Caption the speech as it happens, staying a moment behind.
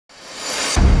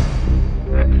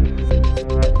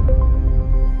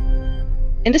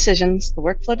In decisions, the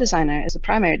workflow designer is the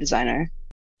primary designer.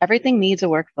 Everything needs a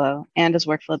workflow and is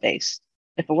workflow based.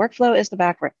 If a workflow is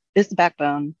the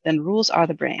backbone, then rules are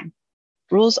the brain.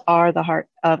 Rules are the heart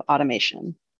of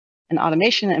automation. And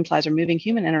automation implies removing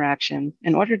human interaction.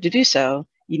 In order to do so,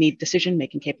 you need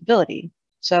decision-making capability.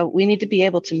 So we need to be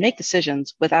able to make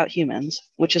decisions without humans,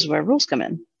 which is where rules come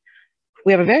in.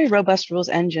 We have a very robust rules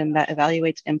engine that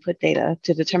evaluates input data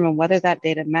to determine whether that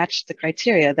data matched the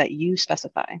criteria that you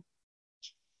specify.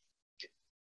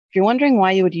 If you're wondering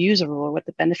why you would use a rule or what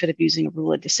the benefit of using a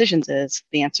rule of decisions is,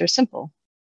 the answer is simple.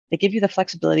 They give you the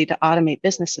flexibility to automate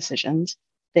business decisions.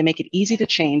 They make it easy to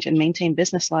change and maintain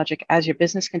business logic as your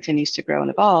business continues to grow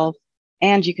and evolve,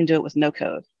 and you can do it with no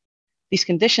code. These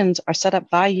conditions are set up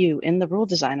by you in the rule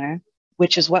designer,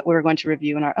 which is what we're going to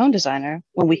review in our own designer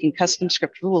when we can custom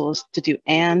script rules to do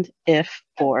and, if,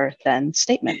 or, then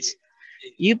statements.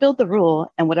 You build the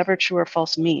rule and whatever true or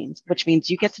false means, which means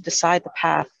you get to decide the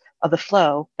path of the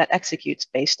flow that executes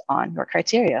based on your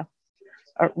criteria.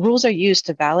 Rules are used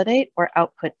to validate or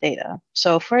output data.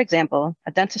 So for example,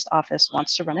 a dentist office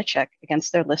wants to run a check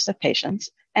against their list of patients.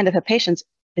 And if a patient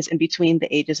is in between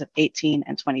the ages of 18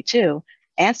 and 22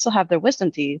 and still have their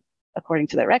wisdom teeth, according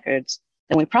to their records,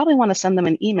 then we probably want to send them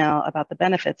an email about the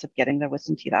benefits of getting their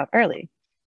wisdom teeth out early.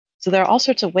 So there are all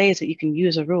sorts of ways that you can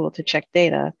use a rule to check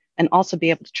data and also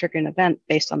be able to trigger an event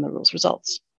based on the rule's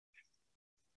results.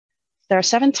 There are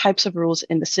 7 types of rules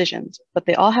in decisions, but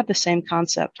they all have the same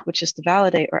concept, which is to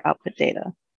validate or output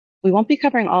data. We won't be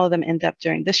covering all of them in depth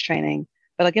during this training,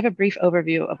 but I'll give a brief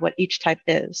overview of what each type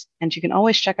is, and you can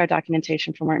always check our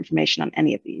documentation for more information on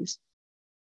any of these.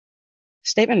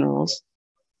 Statement rules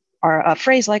are a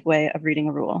phrase-like way of reading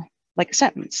a rule, like a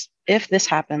sentence. If this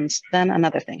happens, then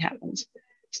another thing happens.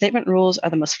 Statement rules are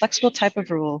the most flexible type of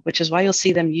rule, which is why you'll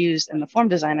see them used in the form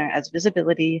designer as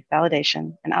visibility,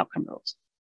 validation, and outcome rules.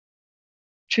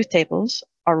 Truth tables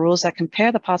are rules that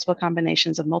compare the possible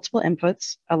combinations of multiple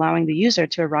inputs, allowing the user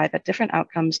to arrive at different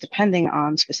outcomes depending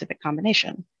on specific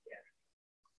combination.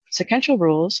 Sequential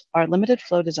rules are limited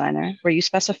flow designer, where you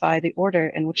specify the order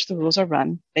in which the rules are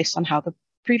run based on how the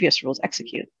previous rules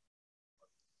execute.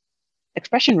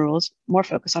 Expression rules more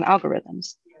focus on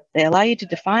algorithms. They allow you to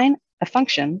define a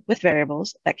function with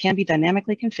variables that can be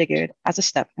dynamically configured as a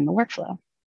step in the workflow.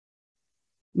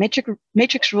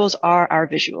 Matrix rules are our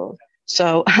visual.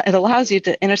 So it allows you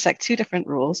to intersect 2 different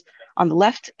rules. On the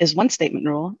left is one statement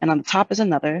rule, and on the top is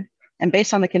another. And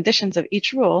based on the conditions of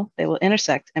each rule, they will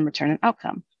intersect and return an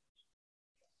outcome.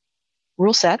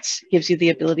 Rule sets gives you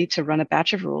the ability to run a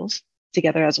batch of rules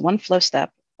together as one flow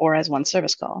step or as one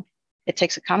service call. It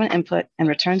takes a common input and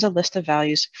returns a list of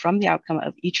values from the outcome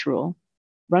of each rule,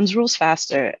 runs rules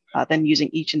faster than using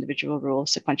each individual rule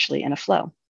sequentially in a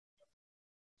flow.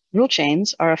 Rule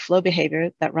chains are a flow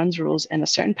behavior that runs rules in a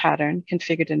certain pattern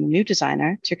configured in the new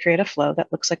designer to create a flow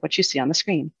that looks like what you see on the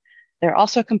screen. They're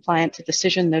also compliant to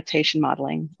decision notation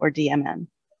modeling, or DMN.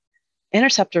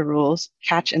 Interceptor rules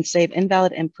catch and save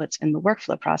invalid inputs in the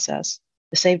workflow process.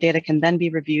 The saved data can then be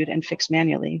reviewed and fixed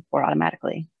manually or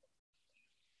automatically.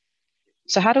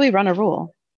 So how do we run a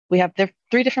rule? We have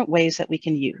 3 different ways that we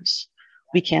can use.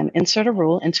 We can insert a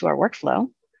rule into our workflow.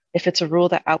 If it's a rule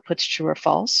that outputs true or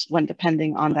false, when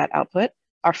depending on that output,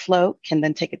 our flow can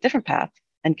then take a different path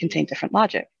and contain different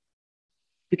logic.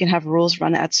 We can have rules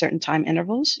run at certain time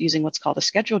intervals using what's called a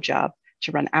schedule job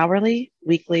to run hourly,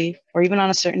 weekly, or even on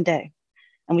a certain day.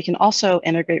 And we can also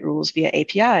integrate rules via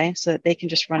API so that they can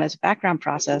just run as a background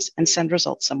process and send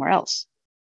results somewhere else.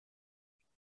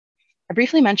 I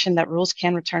briefly mentioned that rules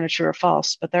can return a true or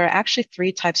false, but there are actually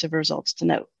 3 types of results to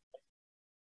note.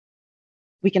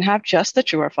 We can have just the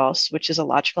true or false, which is a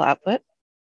logical output.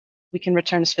 We can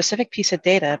return a specific piece of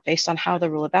data based on how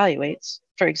the rule evaluates.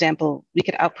 For example, we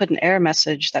could output an error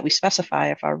message that we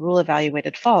specify if our rule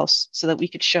evaluated false so that we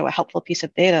could show a helpful piece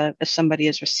of data if somebody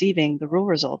is receiving the rule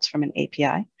results from an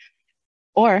API.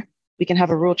 Or we can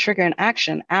have a rule trigger an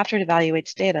action after it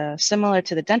evaluates data, similar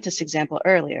to the dentist example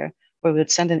earlier, where we would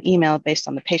send an email based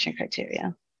on the patient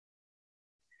criteria.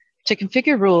 To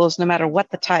configure rules, no matter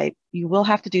what the type, you will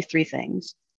have to do 3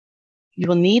 things. You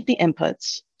will need the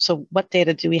inputs. So what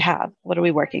data do we have? What are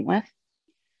we working with?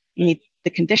 You need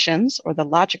the conditions or the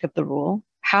logic of the rule.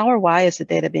 How or why is the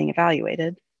data being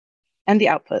evaluated? And the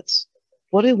outputs.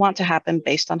 What do we want to happen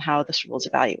based on how this rule is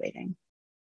evaluating?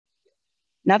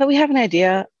 Now that we have an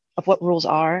idea of what rules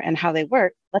are and how they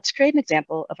work, let's create an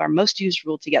example of our most used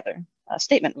rule together, a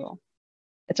statement rule.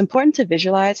 It's important to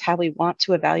visualize how we want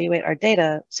to evaluate our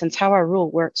data, since how our rule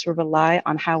works will rely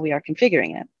on how we are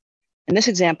configuring it. In this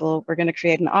example, we're going to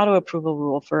create an auto approval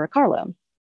rule for a car loan.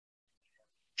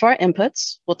 For our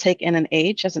inputs, we'll take in an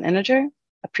age as an integer,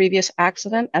 a previous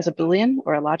accident as a Boolean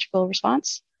or a logical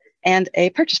response, and a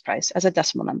purchase price as a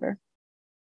decimal number.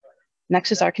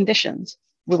 Next is our conditions.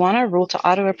 We want our rule to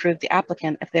auto-approve the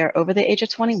applicant if they are over the age of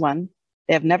 21,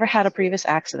 they have never had a previous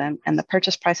accident, and the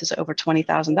purchase price is over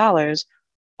 $20,000,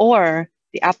 or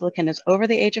the applicant is over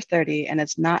the age of 30 and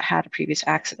has not had a previous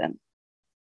accident.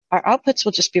 Our outputs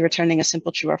will just be returning a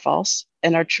simple true or false,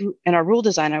 and our rule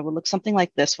designer will look something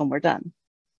like this when we're done.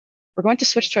 We're going to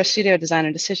switch to our Studio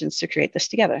Designer decisions to create this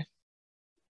together.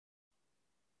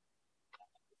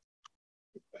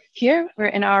 Here, we're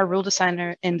in our rule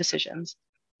designer in decisions.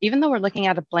 Even though we're looking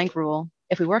at a blank rule,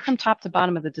 if we work from top to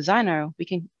bottom of the designer, we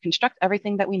can construct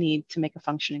everything that we need to make a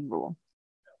functioning rule.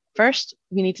 First,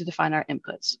 we need to define our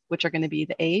inputs, which are going to be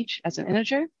the age as an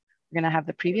integer. We're going to have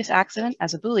the previous accident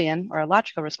as a Boolean or a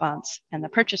logical response, and the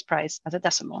purchase price as a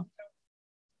decimal.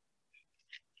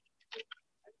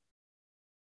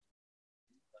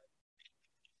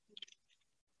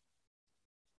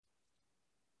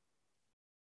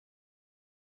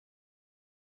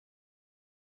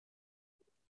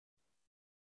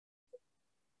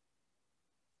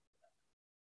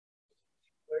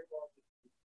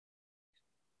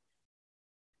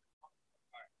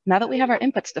 Now that we have our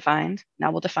inputs defined,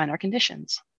 now we'll define our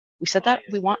conditions. We said that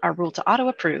we want our rule to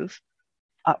auto-approve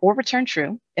or return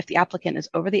true if the applicant is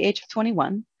over the age of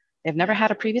 21, they've never had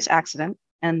a previous accident,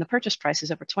 and the purchase price is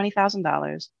over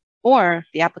 $20,000, or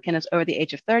the applicant is over the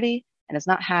age of 30 and has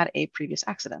not had a previous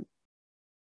accident.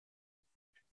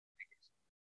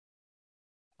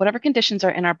 Whatever conditions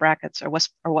are in our brackets are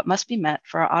what must be met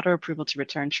for our auto-approval to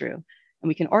return true, and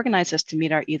we can organize this to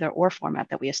meet our either or format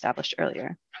that we established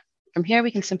earlier. From here,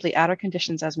 we can simply add our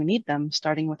conditions as we need them,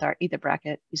 starting with our either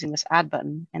bracket using this add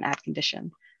button and add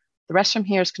condition. The rest from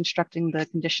here is constructing the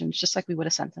conditions just like we would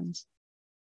a sentence.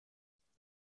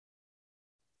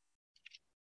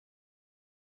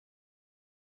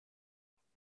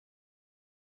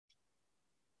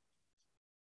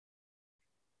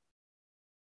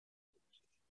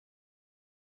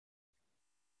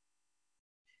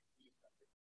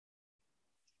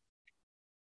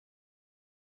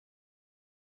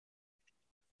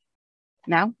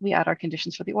 Now we add our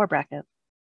conditions for the or bracket.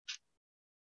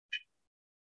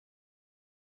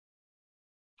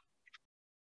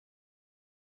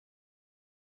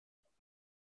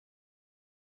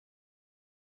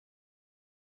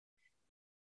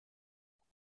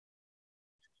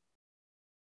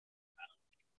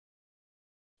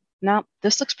 Now,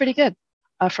 this looks pretty good.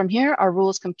 From here, our rule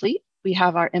is complete. We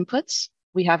have our inputs,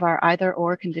 we have our either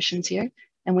or conditions here,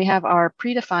 and we have our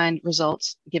predefined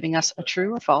results giving us a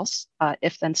true or false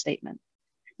if-then statement.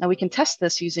 Now we can test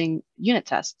this using unit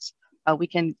tests. We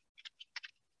can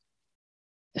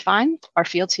define our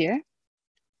fields here,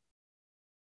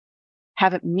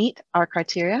 have it meet our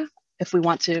criteria if we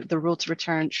want the rule to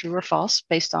return true or false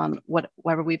based on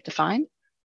whatever we've defined.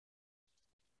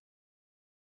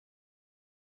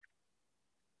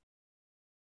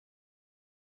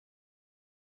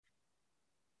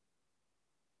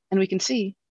 And we can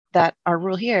see that our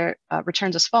rule here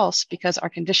returns us false because our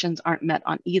conditions aren't met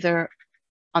on the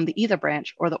either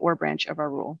branch or the or branch of our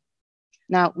rule.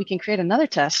 Now we can create another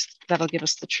test that'll give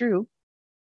us the true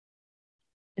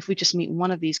if we just meet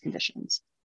one of these conditions.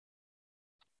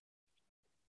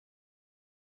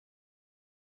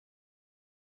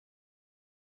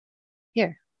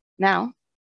 Here, now,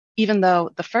 even though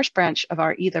the first branch of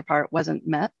our either part wasn't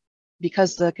met,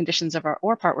 because the conditions of our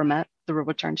or part were met, the rule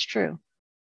returns true.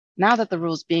 Now that the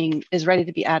rules is ready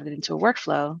to be added into a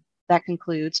workflow, that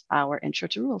concludes our intro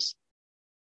to rules.